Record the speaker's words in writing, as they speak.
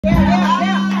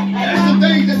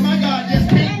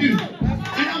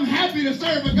to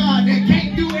serve a God that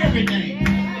can't do everything.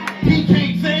 He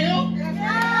can't fail.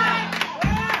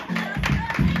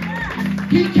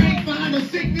 He can't find a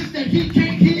sickness that he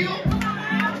can't heal.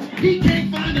 He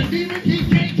can't find a demon he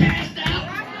can't cast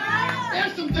out.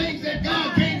 There's some things that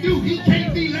God can't do. He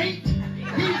can't be late.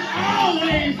 He's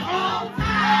always on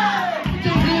time. Put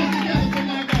your hands together for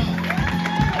my God.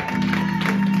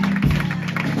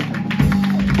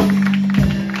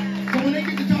 So when they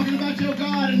get to talking about your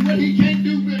God and what he can't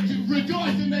do,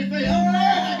 rejoice in their faith. I'm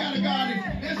glad I got a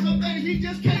God. There's some things he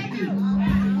just can't do.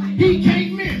 He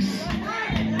can't miss.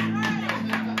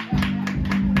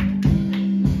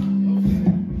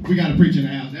 We got a preacher in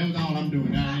the house. That was all I'm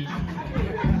doing.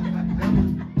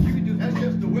 That's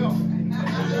just the welcome.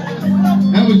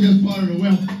 That was just part of the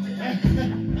welcome.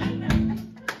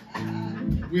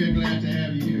 We're glad to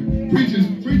have you here. Preachers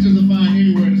will find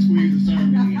anywhere to squeeze a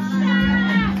sermon in.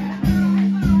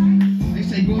 They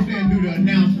say go up there and do the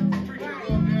announcement.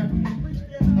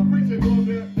 A preacher go up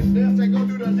there, they'll say go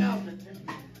do the announcement.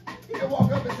 He'll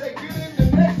walk up and say, get in the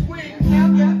next week.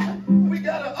 We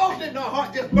got an opening. Our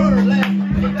heart just burned laughing.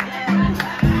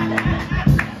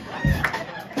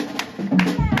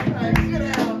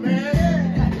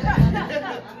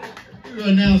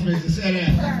 Announcements and set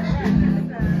out.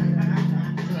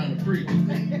 Trying to preach. We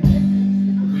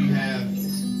have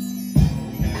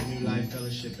New Life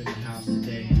Fellowship in the house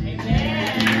today. Amen.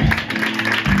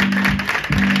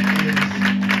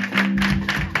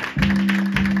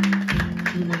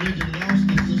 True religion lost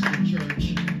its sister church.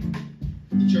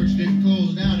 The church didn't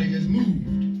close down, it just moved.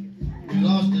 We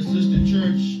lost the sister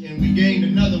church and we gained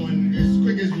another one as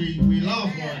quick as we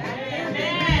lost one.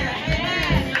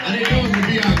 I didn't know it would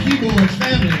be our keyboards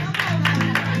family.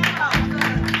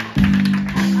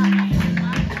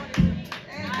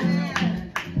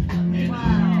 And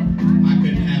I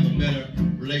couldn't have a better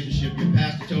relationship. Your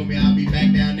pastor told me I'll be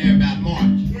back down there